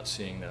nature without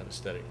seeing that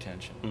aesthetic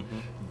tension.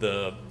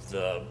 The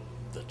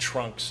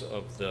trunks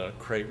of the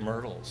crepe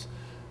myrtles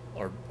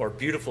are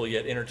beautiful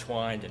yet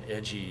intertwined and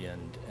edgy,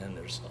 and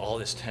there's all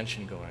this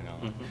tension going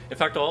on. In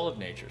fact, all of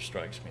nature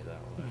strikes me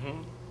that way.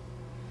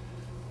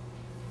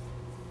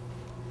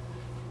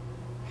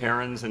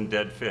 Herons and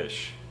dead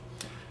fish.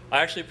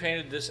 I actually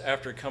painted this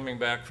after coming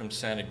back from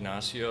San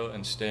Ignacio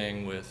and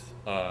staying with,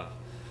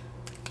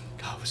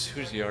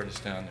 who's the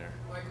artist down there?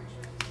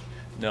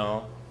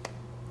 No.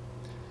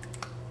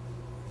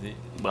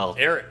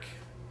 Eric.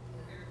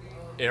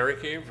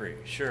 Eric Avery,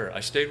 sure.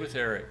 I stayed with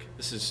Eric.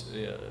 This is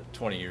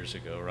 20 years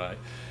ago, right?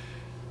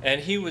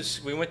 And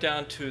we went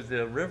down to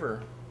the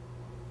river,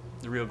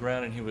 the Rio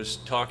Grande, and he was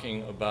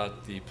talking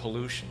about the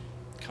pollution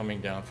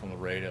coming down from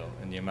Laredo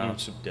and the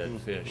amounts of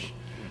dead fish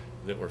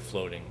that were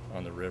floating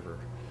on the river.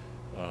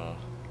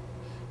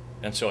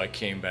 And so I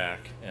came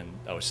back, and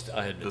I had been thinking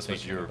about that. This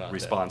was your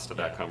response to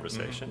that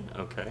conversation?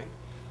 Okay.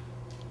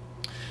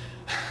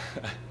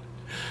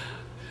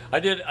 I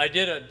did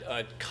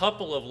a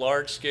couple of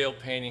large-scale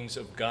paintings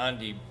of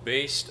Gandhi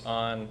based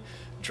on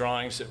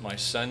drawings that my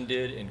son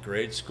did in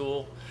grade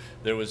school.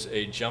 There was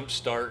a Jump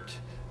Start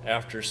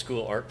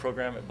after-school art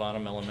program at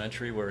Bonham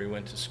Elementary where he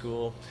went to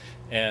school,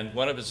 and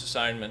one of his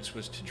assignments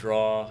was to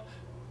draw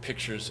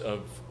pictures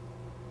of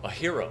a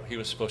hero. He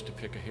was supposed to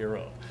pick a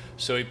hero.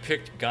 So he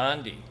picked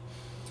Gandhi.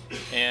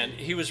 And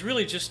he was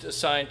really just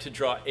assigned to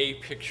draw a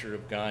picture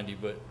of Gandhi,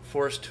 but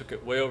Forrest took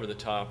it way over the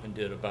top and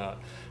did about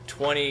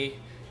 20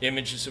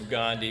 images of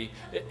Gandhi.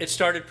 It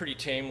started pretty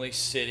tamely,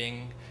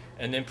 sitting,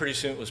 and then pretty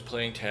soon it was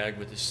playing tag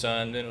with his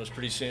son. Then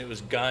pretty soon it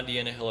was Gandhi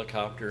in a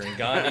helicopter, and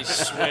Gandhi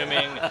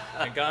swimming,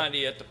 and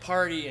Gandhi at the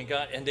party,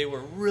 and they were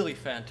really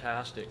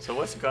fantastic. So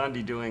what's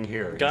Gandhi doing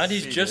here?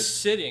 Gandhi's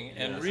just sitting,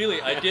 and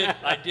really, I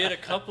did a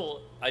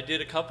couple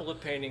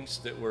of paintings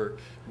that were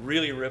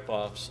really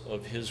rip-offs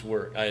of his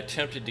work. I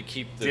attempted to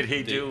keep the, did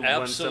he do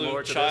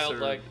absolute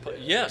childlike.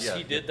 Yes, yeah,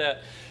 he did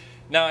that.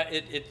 Now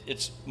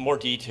it's more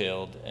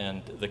detailed,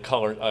 and the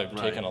color, I've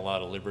taken a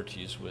lot of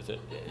liberties with it.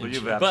 Well,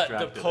 you've but the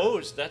abstracted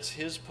pose, that's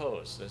his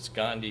pose. That's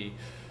Gandhi,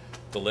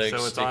 the legs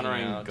So it's sticking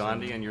honoring out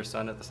Gandhi and your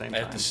son at the same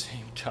time? at the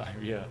same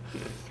time, yeah.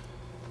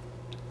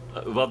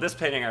 Well, this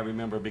painting I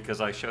remember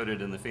because I showed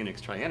it in the Phoenix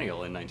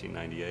Triennial in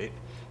 1998,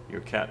 your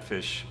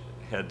Catfish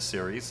Head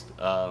series.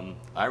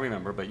 I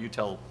remember, but you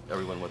tell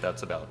everyone what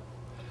that's about.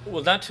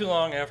 Well, not too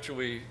long after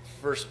we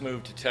first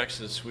moved to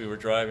Texas, we were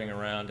driving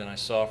around, and I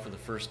saw for the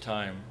first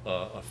time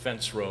a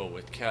fence row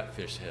with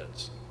catfish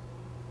heads.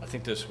 I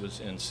think this was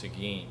in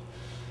Seguin.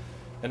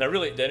 And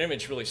that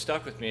image really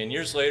stuck with me. And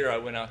years later, I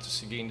went out to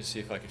Seguin to see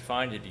if I could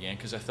find it again,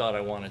 because I thought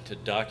I wanted to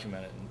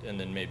document it and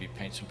then maybe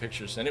paint some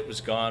pictures. And it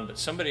was gone, but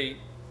somebody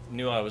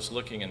knew I was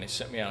looking, and they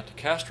sent me out to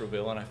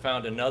Castroville, and I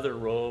found another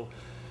row,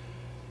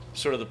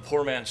 sort of the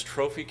poor man's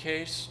trophy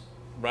case,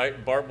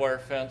 right? Barbed wire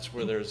fence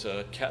where there's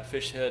a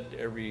catfish head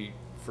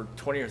for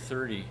 20 or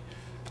 30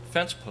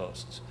 fence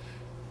posts,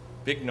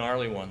 big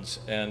gnarly ones.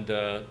 And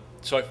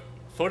so I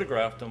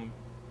photographed them,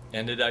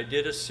 and I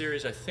did a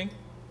series, I think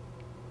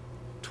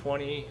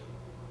 20,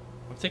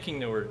 I'm thinking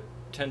there were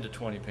 10 to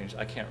 20 paintings,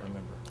 I can't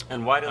remember.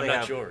 And why do they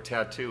have George.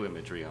 tattoo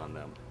imagery on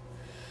them?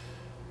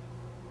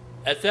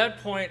 At that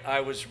point, I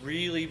was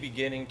really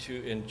beginning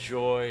to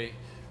enjoy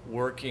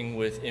working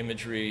with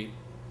imagery,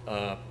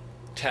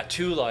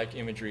 tattoo-like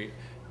imagery,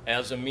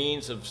 as a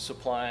means of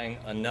supplying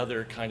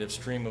another kind of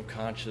stream of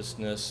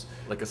consciousness,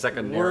 Like a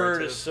second word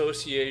narrative?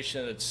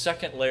 association, a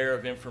second layer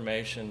of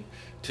information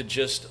to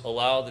just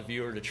allow the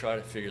viewer to try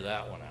to figure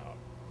that one out,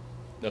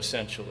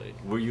 essentially.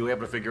 Were you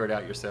able to figure it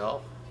out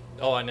yourself?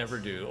 Oh, I never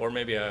do, or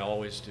maybe I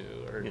always do.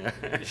 Or Yeah.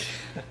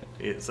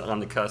 It's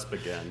on the cusp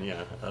again,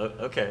 yeah.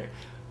 Okay.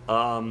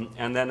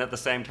 And then at the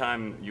same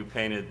time, you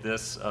painted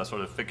this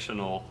sort of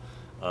fictional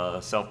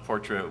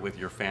self-portrait with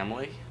your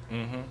family.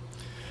 Mm-hmm.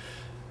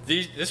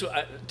 This was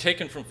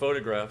taken from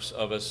photographs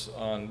of us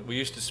we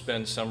used to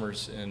spend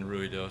summers in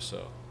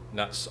Ruidoso.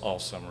 Not all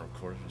summer, of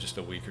course, just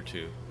a week or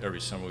two. Every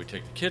summer we'd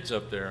take the kids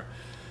up there.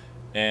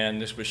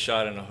 And this was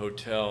shot in a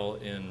hotel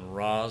in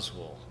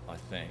Roswell, I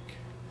think.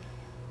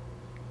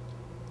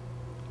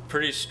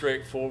 Pretty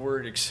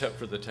straightforward, except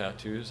for the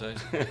tattoos,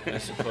 I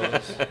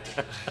suppose.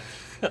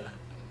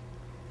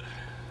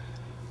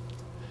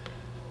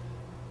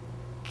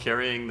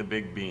 Carrying the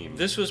big beam.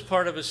 This was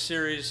part of a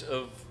series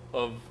of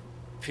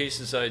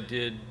pieces I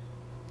did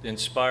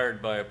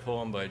inspired by a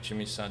poem by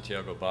Jimmy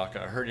Santiago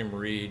Baca. I heard him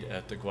read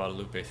at the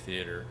Guadalupe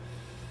Theater,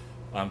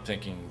 I'm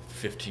thinking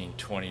 15,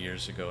 20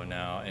 years ago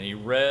now, and he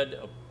read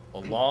a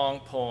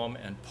long poem,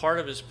 and part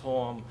of his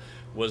poem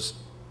was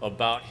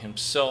about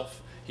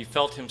himself. He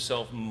felt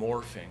himself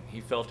morphing. He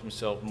felt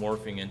himself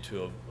morphing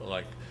into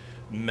like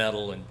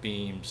metal and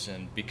beams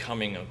and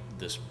becoming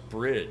this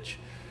bridge.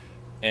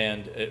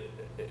 And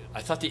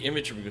I thought the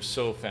imagery was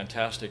so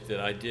fantastic that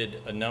I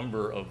did a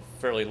number of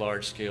fairly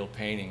large-scale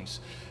paintings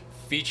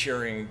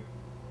featuring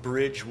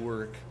bridge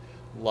work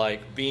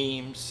like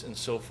beams and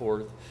so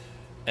forth.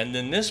 And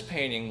then this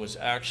painting was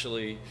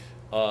actually,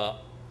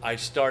 I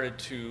started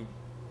to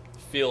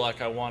feel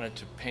like I wanted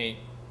to paint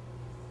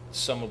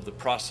some of the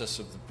process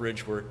of the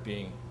bridge work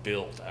being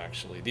built,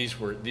 actually. These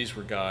were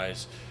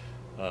guys,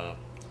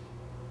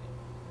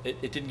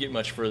 it didn't get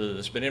much further than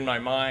this, but in my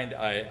mind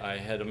I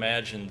had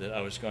imagined that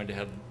I was going to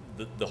have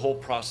the whole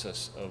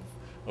process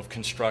of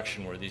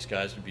construction where these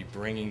guys would be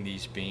bringing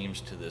these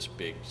beams to this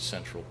big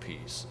central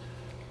piece.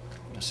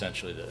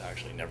 Essentially, that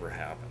actually never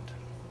happened.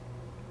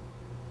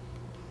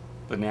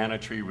 Banana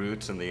tree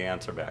roots and the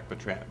ants are back.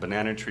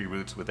 Banana tree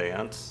roots with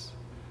ants?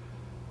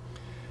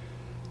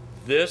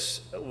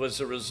 This was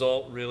a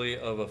result really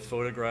of a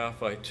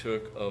photograph I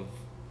took of,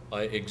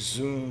 I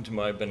exhumed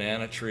my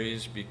banana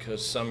trees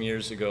because some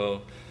years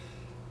ago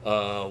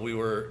we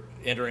were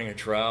entering a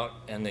drought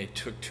and they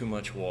took too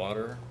much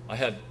water. I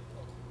had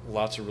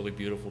lots of really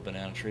beautiful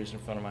banana trees in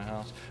front of my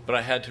house, but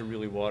I had to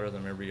really water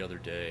them every other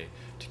day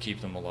to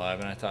keep them alive.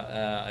 And I thought,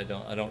 I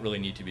don't really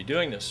need to be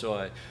doing this.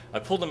 So I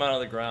pulled them out of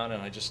the ground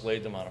and I just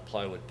laid them on a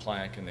plywood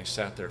plank, and they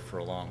sat there for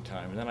a long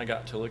time. And then I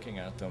got to looking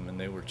at them, and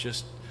they were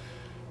just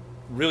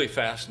really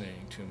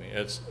fascinating to me.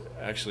 It's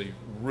actually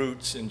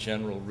roots in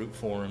general, root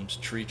forms,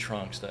 tree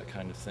trunks, that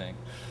kind of thing.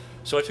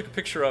 So I took a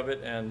picture of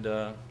it, and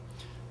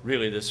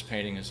really this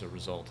painting is a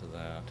result of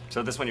that.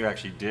 So this one you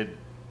actually did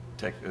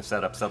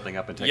set up something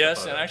up and take a Yes,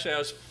 photo. and actually I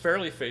was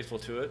fairly faithful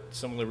to it.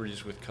 Some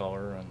liberties with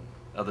color and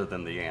Other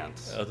than the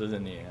ants. other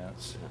than the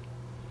ants.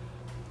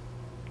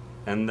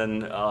 And then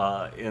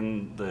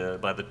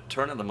by the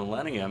turn of the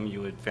millennium,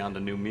 you had found a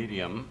new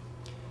medium,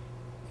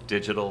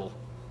 digital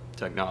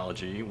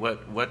technology.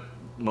 What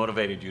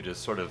motivated you to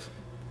sort of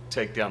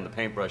take down the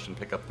paintbrush and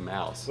pick up the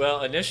mouse?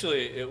 Well,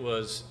 initially it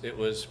was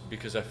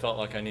because I felt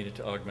like I needed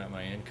to augment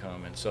my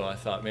income, and so I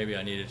thought maybe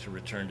I needed to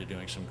return to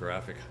doing some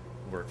graphic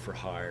work for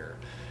hire.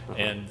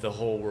 And the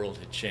whole world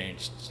had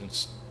changed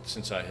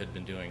since I had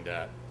been doing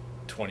that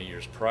 20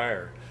 years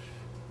prior,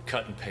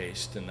 cut and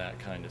paste and that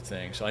kind of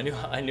thing. So I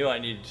knew I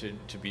needed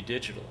to be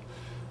digital,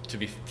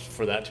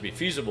 for that to be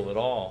feasible at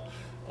all.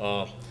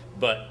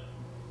 But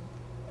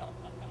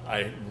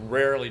I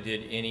rarely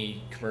did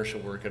any commercial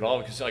work at all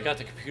because I got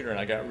the computer and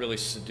I got really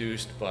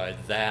seduced by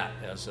that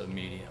as a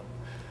medium.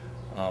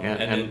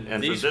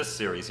 And for this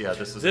series, yeah,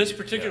 this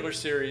particular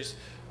series,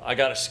 I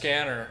got a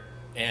scanner.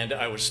 And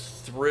I was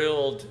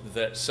thrilled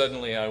that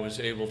suddenly I was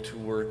able to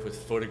work with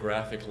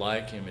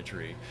photographic-like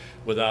imagery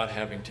without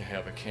having to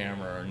have a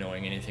camera or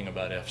knowing anything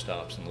about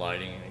f-stops and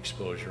lighting and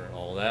exposure and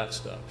all that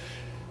stuff.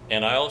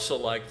 And I also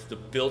liked the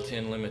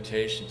built-in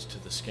limitations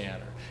to the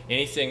scanner.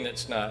 Anything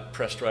that's not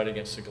pressed right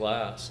against the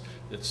glass,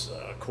 that's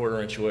a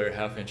quarter inch away or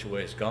half inch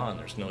away, is gone.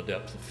 There's no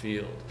depth of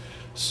field.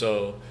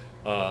 So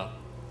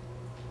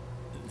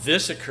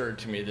this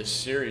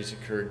series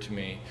occurred to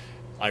me.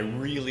 I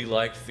really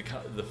liked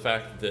the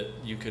fact that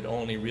you could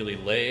only really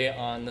lay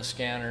on the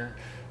scanner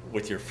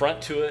with your front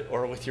to it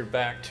or with your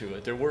back to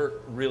it. There weren't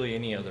really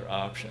any other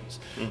options.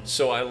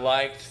 So I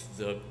liked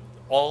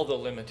all the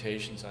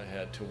limitations I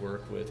had to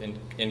work with,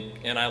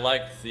 and I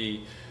liked the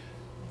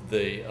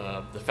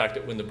fact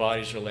that when the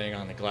bodies are laying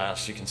on the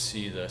glass, you can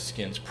see the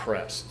skin's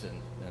pressed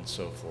and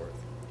so forth.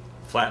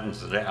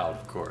 Flattens it out,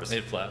 of course.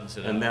 It flattens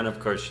it out. And then, of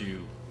course,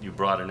 you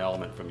brought an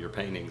element from your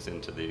paintings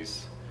into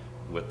these,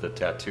 with the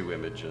tattoo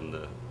image and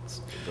the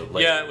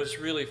yeah, it was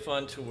really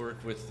fun to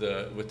work with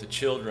the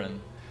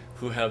children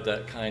who have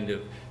that kind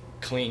of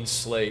clean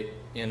slate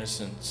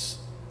innocence.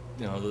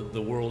 You know,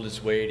 the world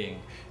is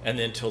waiting, and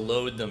then to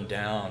load them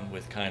down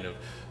with kind of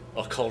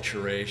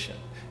acculturation,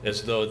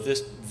 as though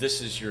this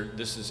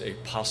is a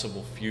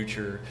possible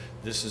future.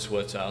 This is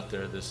what's out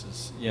there. This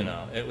is, you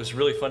know, it was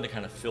really fun to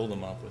kind of fill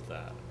them up with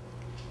that.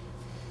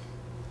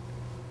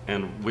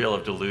 And Wheel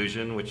of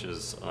Delusion, which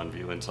is on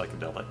view in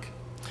Psychedelic.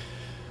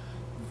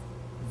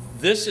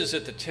 This is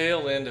at the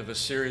tail end of a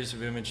series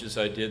of images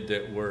I did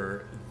that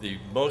were the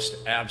most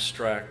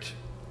abstract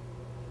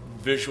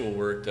visual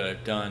work that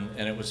I've done,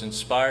 and it was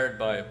inspired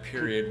by a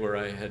period where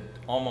I had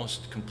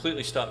almost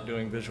completely stopped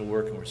doing visual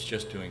work and was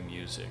just doing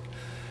music.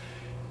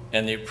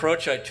 And the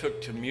approach I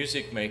took to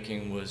music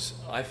making was,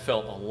 I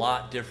felt, a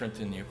lot different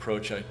than the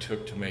approach I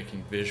took to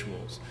making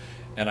visuals.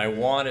 And I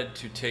wanted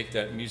to take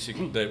that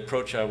the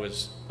approach I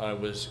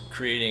was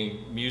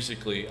creating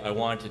musically, I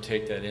wanted to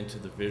take that into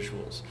the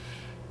visuals.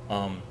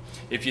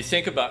 If you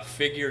think about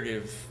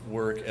figurative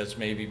work as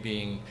maybe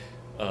being,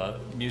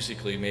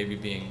 musically, maybe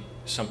being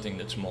something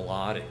that's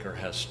melodic or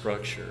has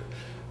structure,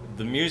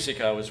 the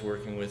music I was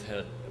working with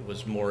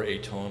was more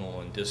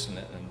atonal and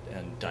dissonant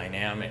and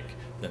dynamic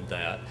than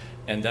that,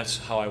 and that's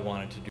how I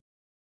wanted to do